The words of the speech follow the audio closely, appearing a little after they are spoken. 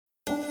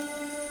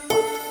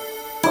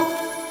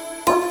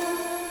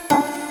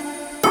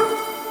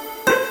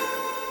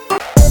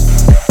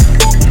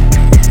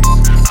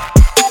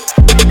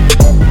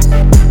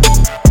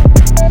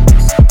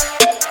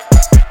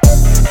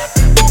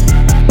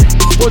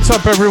What's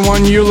up,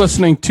 everyone? You're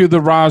listening to the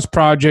RAS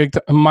Project.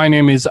 My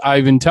name is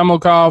Ivan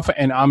Temelkov,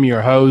 and I'm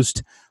your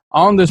host.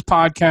 On this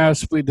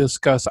podcast, we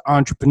discuss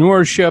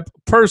entrepreneurship,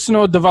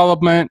 personal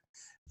development,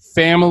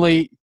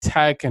 family,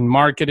 tech, and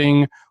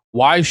marketing.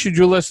 Why should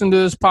you listen to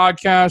this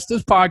podcast?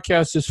 This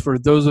podcast is for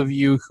those of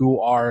you who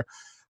are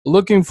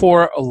looking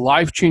for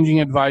life-changing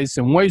advice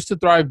and ways to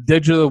thrive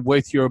digitally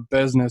with your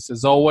business.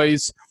 As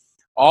always,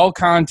 all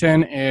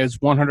content is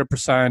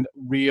 100%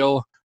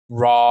 real,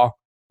 raw,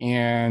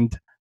 and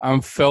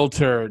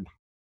unfiltered.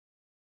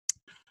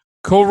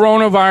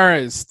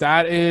 Coronavirus,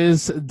 that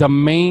is the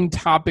main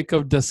topic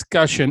of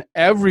discussion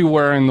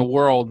everywhere in the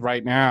world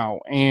right now.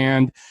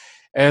 And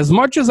as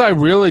much as I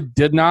really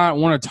did not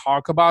want to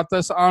talk about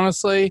this,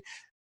 honestly,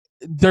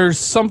 there's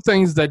some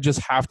things that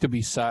just have to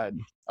be said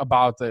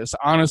about this.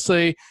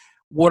 Honestly,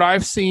 what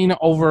I've seen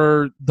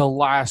over the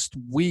last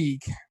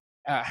week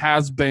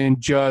has been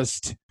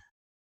just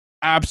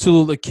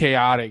absolutely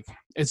chaotic.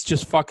 It's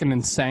just fucking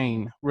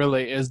insane,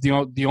 really, is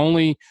the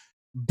only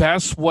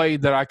best way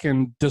that I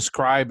can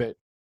describe it.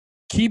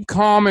 Keep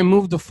calm and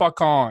move the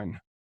fuck on.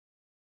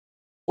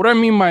 What do I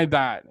mean by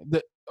that?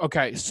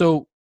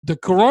 So the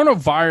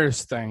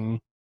coronavirus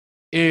thing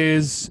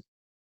is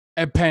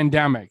a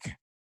pandemic,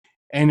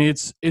 and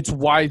it's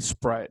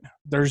widespread.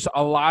 There's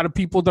a lot of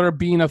people that are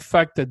being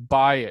affected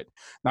by it.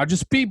 Not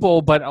just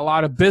people, but a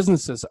lot of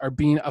businesses are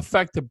being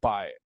affected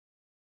by it.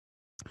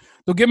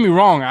 Don't get me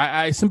wrong,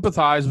 I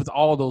sympathize with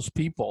all those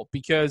people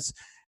because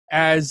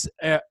as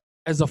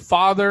a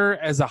father,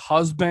 as a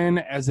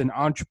husband, as an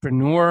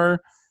entrepreneur,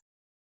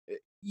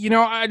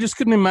 I just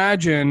couldn't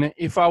imagine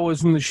if I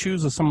was in the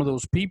shoes of some of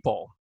those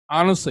people,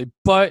 honestly.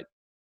 But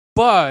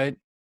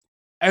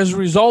as a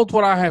result,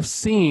 what I have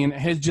seen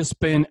has just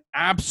been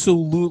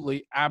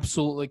absolutely,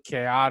 absolutely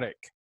chaotic.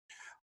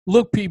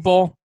 Look,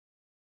 people,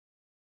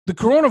 the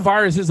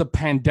coronavirus is a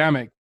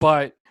pandemic,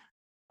 but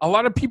a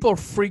lot of people are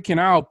freaking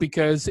out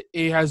because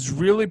it has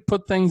really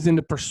put things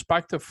into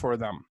perspective for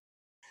them.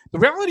 The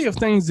reality of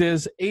things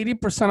is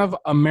 80% of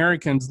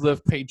Americans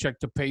live paycheck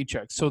to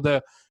paycheck. So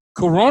the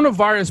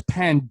coronavirus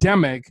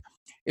pandemic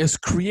is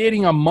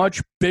creating a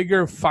much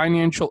bigger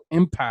financial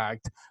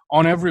impact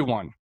on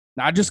everyone,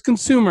 not just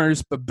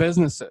consumers, but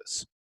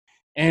businesses.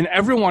 And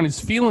everyone is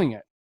feeling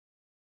it.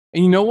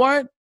 And you know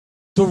what?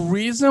 The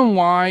reason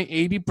why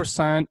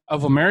 80%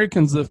 of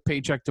Americans live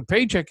paycheck to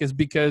paycheck is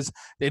because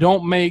they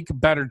don't make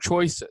better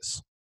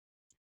choices.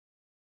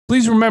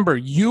 Please remember,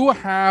 you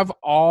have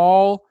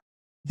all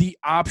the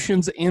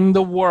options in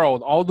the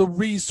world, all the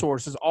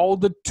resources, all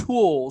the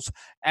tools,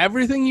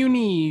 everything you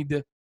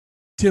need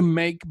to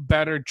make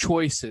better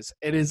choices.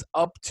 It is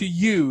up to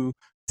you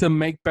to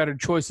make better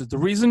choices. The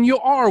reason you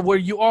are where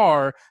you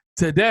are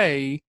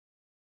today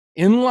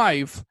in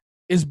life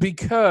is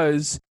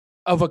because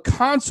of a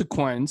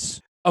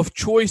consequence of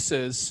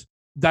choices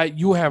that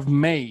you have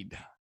made,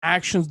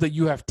 actions that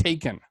you have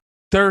taken.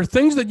 There are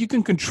things that you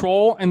can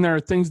control and there are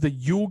things that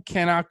you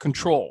cannot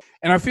control.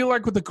 And I feel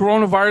like with the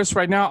coronavirus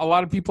right now, a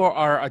lot of people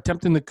are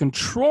attempting to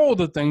control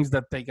the things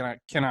that they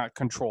cannot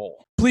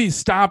control. Please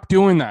stop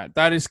doing that.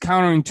 That is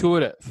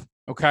counterintuitive,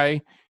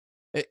 okay?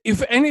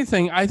 If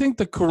anything, I think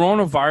the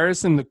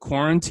coronavirus and the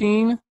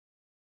quarantine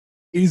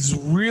is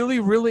really,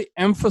 really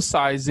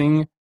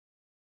emphasizing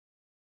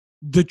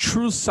the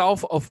true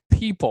self of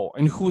people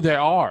and who they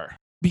are.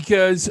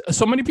 Because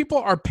so many people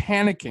are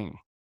panicking.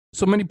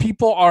 So many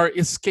people are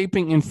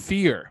escaping in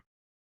fear.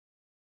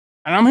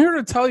 And I'm here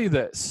to tell you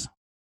this.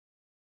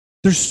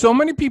 There's so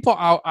many people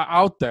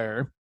out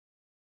there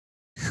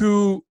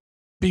who,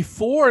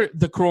 before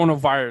the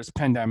coronavirus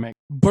pandemic,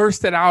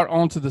 bursted out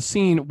onto the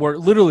scene, were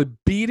literally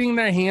beating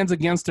their hands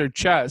against their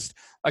chest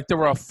like they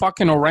were a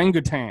fucking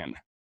orangutan.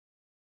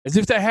 As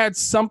if they had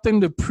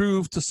something to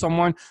prove to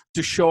someone,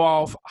 to show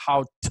off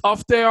how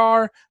tough they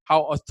are,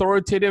 how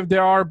authoritative they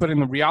are. But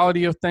in the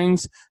reality of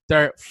things,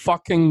 they're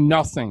fucking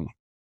nothing.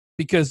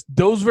 Because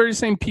those very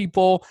same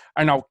people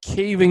are now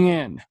caving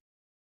in.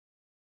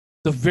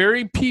 The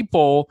very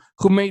people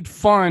who made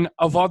fun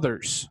of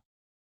others.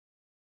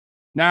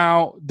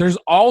 Now, there's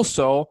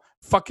also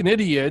fucking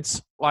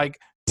idiots, like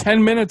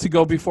 10 minutes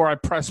ago before I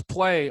pressed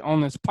play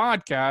on this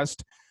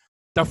podcast,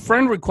 the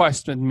friend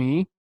requested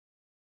me.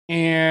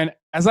 And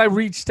as I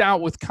reached out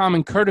with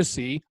common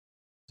courtesy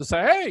to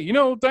say,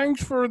 hey,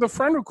 thanks for the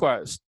friend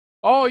request.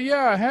 Oh,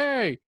 yeah,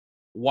 hey,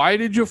 why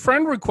did your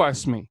friend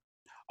request me?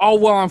 Oh,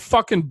 well, I'm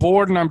fucking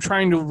bored and I'm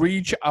trying to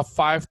reach a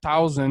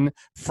 5,000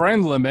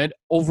 friend limit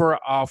over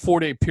a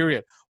 4-day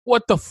period.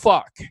 What the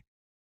fuck?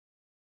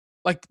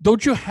 Like,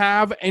 don't you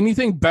have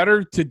anything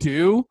better to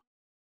do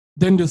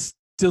than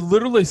to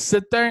literally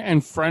sit there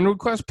and friend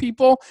request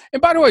people?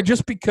 And by the way,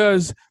 just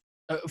because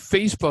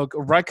Facebook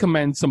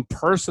recommends some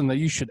person that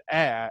you should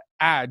add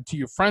to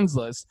your friends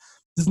list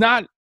does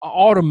not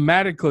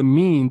automatically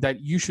mean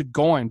that you should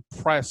go and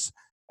press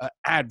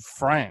add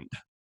friend.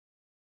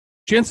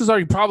 Chances are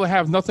you probably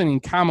have nothing in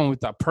common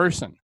with that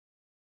person.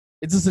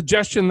 It's a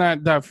suggestion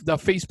that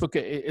Facebook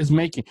is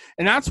making.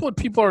 And that's what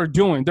people are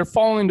doing. They're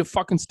falling into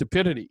fucking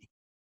stupidity.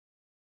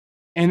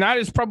 And that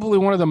is probably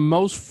one of the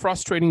most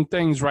frustrating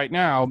things right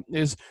now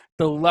is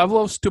the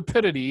level of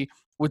stupidity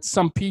with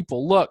some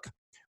people. Look,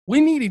 we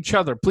need each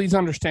other. Please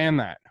understand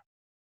that.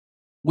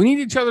 We need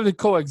each other to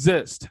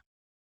coexist.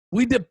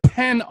 We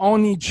depend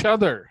on each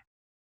other.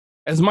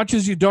 As much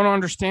as you don't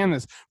understand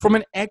this, from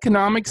an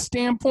economic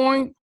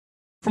standpoint,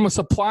 from a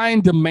supply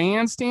and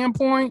demand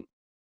standpoint,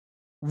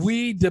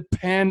 we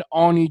depend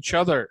on each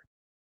other.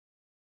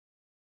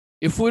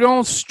 If we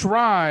don't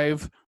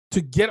strive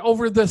to get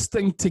over this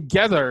thing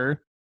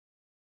together,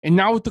 and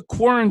now with the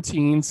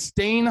quarantine,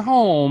 staying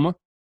home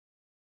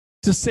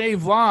to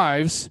save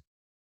lives,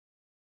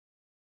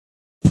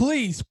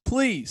 please,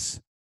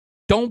 please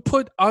don't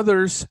put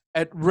others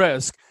at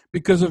risk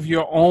because of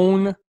your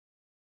own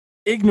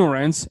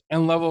ignorance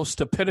and level of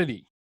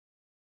stupidity.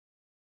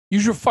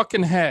 Use your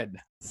fucking head.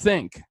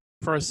 Think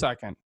for a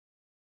second.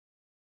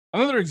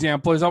 Another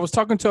example is I was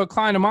talking to a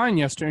client of mine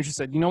yesterday, and she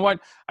said, you know what?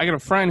 I got a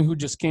friend who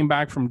just came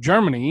back from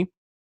Germany,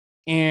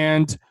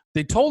 and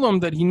they told him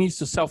that he needs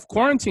to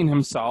self-quarantine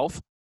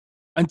himself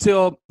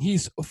until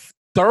he's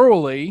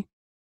thoroughly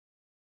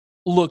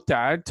looked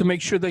at to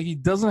make sure that he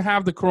doesn't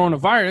have the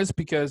coronavirus,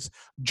 because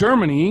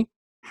Germany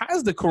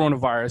has the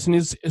coronavirus and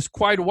is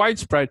quite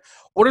widespread.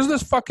 What does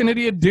this fucking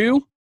idiot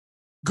do?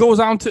 Goes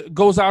out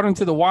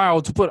into the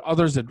wild to put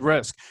others at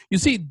risk. You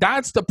see,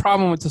 that's the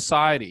problem with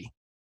society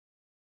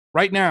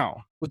right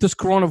now with this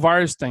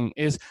coronavirus thing,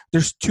 is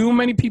there's too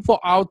many people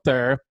out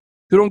there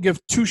who don't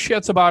give two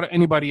shits about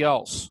anybody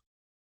else.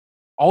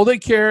 All they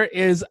care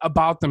is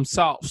about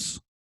themselves.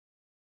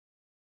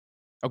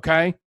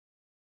 Okay?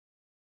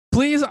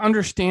 Please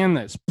understand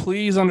this.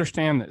 Please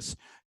understand this.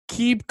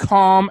 Keep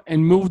calm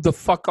and move the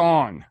fuck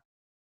on.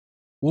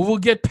 We will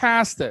get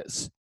past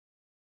this.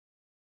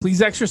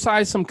 Please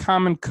exercise some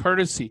common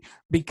courtesy.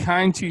 Be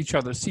kind to each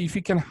other. See if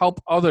you can help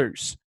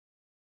others.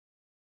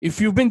 If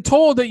you've been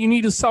told that you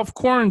need to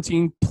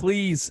self-quarantine,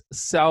 please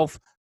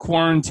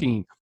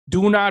self-quarantine.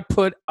 Do not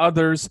put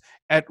others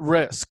at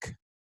risk.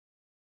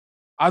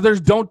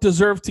 Others don't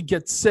deserve to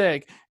get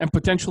sick and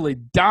potentially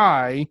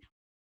die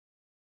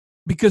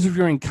because of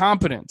your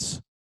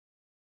incompetence.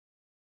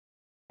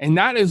 And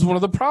that is one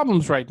of the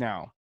problems right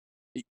now.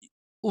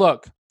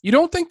 Look, you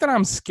don't think that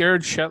I'm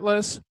scared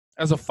shitless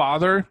as a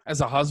father,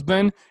 as a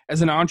husband,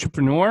 as an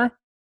entrepreneur?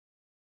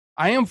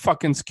 I am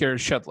fucking scared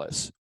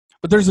shitless.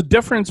 But there's a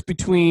difference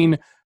between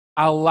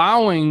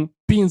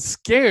being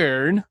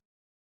scared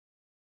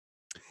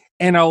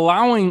and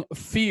allowing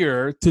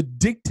fear to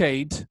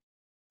dictate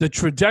the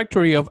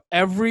trajectory of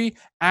every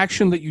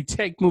action that you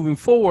take moving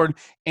forward,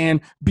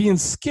 and being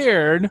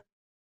scared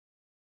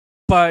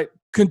but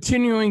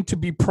continuing to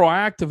be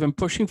proactive and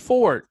pushing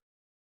forward.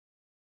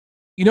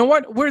 You know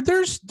what? Where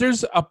there's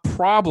a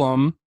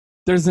problem,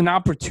 there's an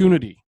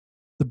opportunity.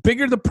 The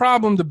bigger the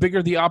problem, the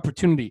bigger the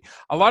opportunity.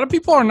 A lot of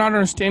people are not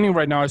understanding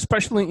right now,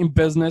 especially in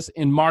business,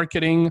 in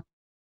marketing,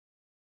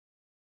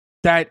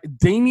 that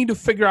they need to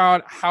figure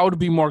out how to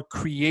be more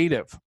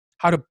creative,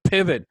 how to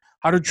pivot,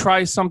 how to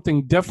try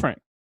something different.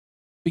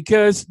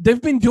 Because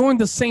they've been doing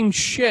the same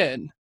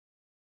shit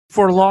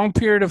for a long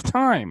period of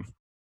time.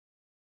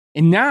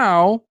 And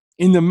now,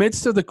 in the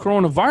midst of the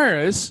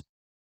coronavirus,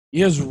 it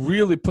has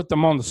really put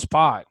them on the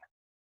spot.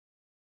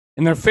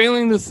 And they're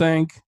failing to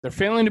think. They're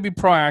failing to be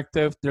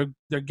proactive.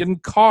 They're getting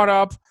caught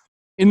up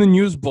in the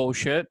news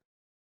bullshit.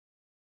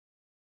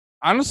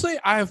 Honestly,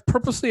 I have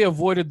purposely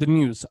avoided the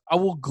news. I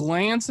will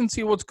glance and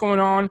see what's going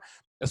on,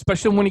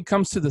 especially when it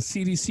comes to the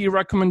CDC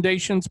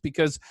recommendations,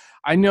 because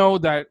I know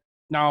that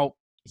now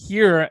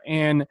here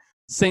in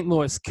St.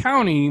 Louis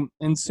County,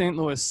 in St.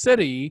 Louis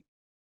City,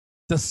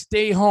 the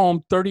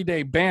stay-home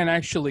 30-day ban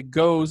actually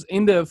goes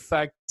into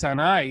effect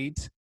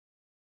tonight,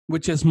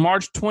 which is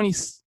March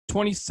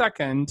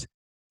 22nd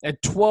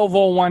at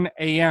 12:01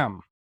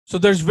 a.m. So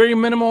there's very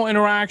minimal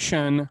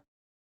interaction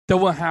that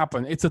will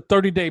happen. It's a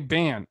 30-day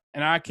ban.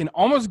 And I can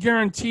almost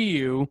guarantee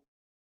you,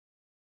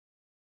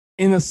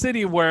 in the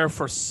city where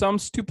for some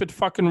stupid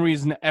fucking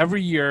reason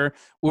every year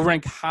we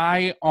rank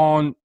high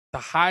on the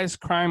highest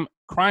crime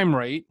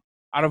rate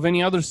out of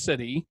any other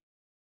city,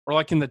 or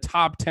like in the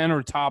top 10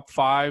 or top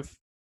 5,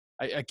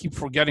 I keep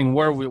forgetting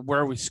where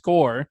we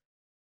score,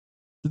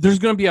 there's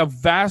going to be a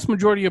vast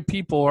majority of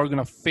people who are going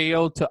to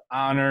fail to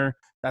honor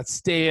that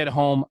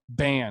stay-at-home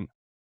ban.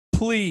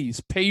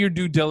 Please pay your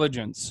due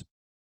diligence.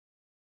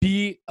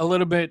 Be a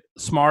little bit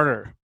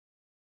smarter.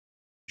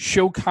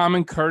 Show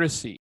common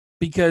courtesy,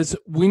 because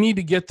we need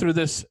to get through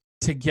this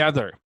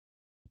together.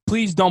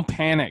 Please don't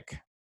panic.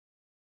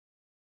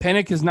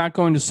 Panic is not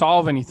going to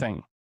solve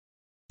anything.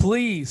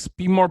 Please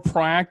be more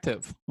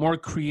proactive, more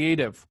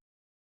creative.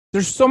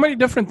 There's so many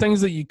different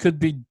things that you could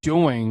be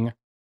doing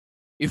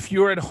if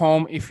you're at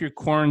home, if you're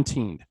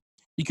quarantined.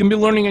 You can be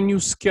learning a new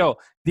skill.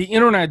 The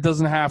internet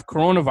doesn't have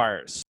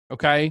coronavirus,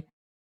 okay?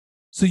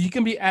 So you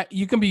can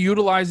be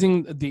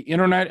utilizing the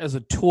internet as a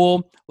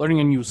tool,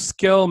 learning a new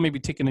skill, maybe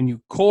taking a new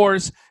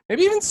course,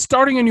 maybe even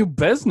starting a new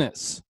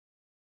business.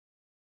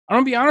 I'm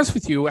going to be honest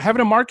with you,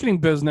 having a marketing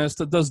business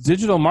that does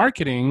digital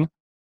marketing,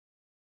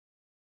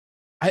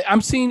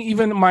 I'm seeing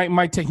even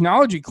my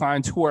technology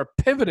clients who are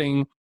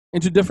pivoting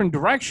into different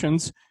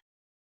directions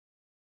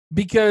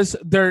because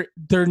they're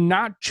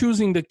not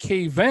choosing to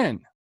cave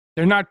in.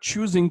 They're not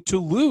choosing to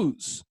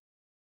lose.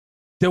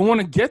 They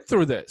want to get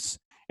through this.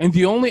 And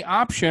the only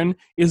option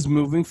is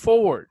moving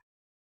forward.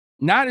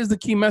 And that is the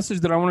key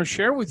message that I want to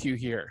share with you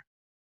here.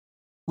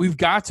 We've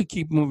got to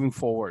keep moving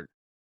forward.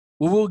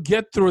 We will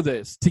get through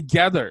this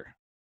together.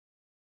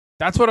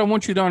 That's what I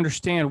want you to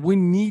understand. We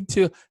need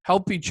to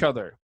help each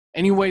other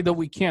any way that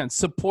we can,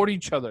 support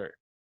each other,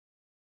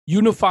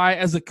 unify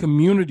as a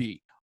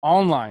community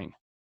online.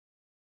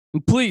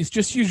 And please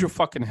just use your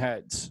fucking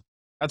heads.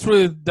 That's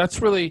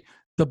really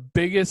the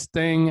biggest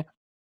thing.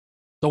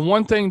 The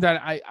one thing that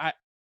I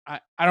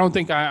don't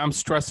think I'm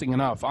stressing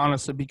enough,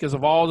 honestly, because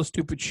of all the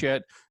stupid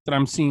shit that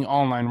I'm seeing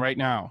online right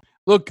now.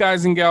 Look,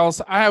 guys and gals,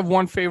 I have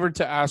one favor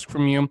to ask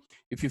from you.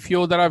 If you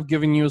feel that I've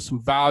given you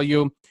some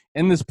value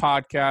in this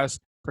podcast,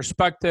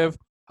 perspective,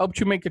 helped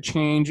you make a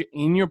change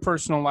in your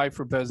personal life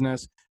or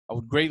business, I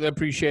would greatly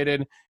appreciate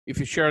it if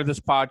you share this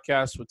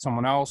podcast with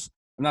someone else.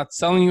 I'm not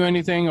selling you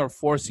anything or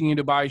forcing you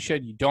to buy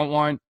shit you don't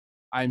want.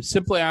 I'm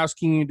simply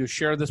asking you to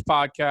share this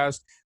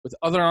podcast with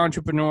other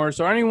entrepreneurs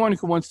or anyone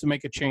who wants to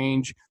make a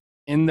change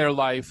in their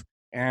life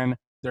and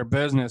their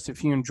business.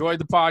 If you enjoyed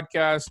the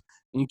podcast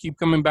and you keep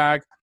coming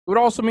back, it would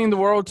also mean the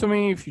world to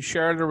me if you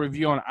shared a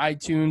review on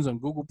iTunes, on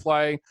Google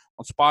Play,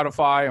 on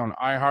Spotify, on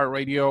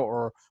iHeartRadio,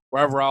 or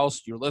wherever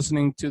else you're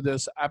listening to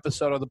this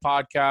episode of the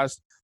podcast.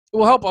 It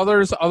will help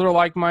others, other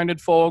like-minded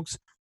folks,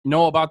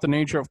 know about the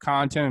nature of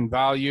content and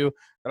value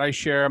that I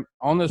share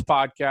on this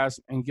podcast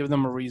and give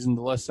them a reason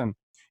to listen.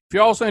 If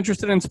you're also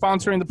interested in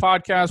sponsoring the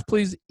podcast,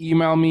 please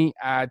email me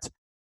at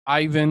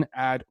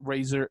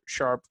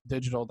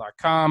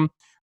ivan@razorsharpdigital.com,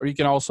 or you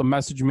can also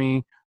message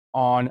me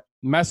on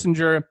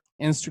Messenger,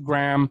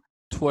 Instagram,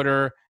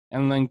 Twitter,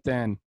 and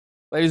LinkedIn.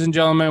 Ladies and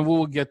gentlemen, we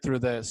will get through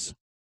this.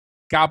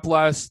 God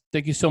bless.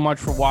 Thank you so much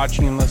for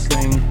watching and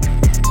listening.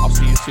 I'll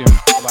see you soon.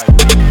 Bye-bye.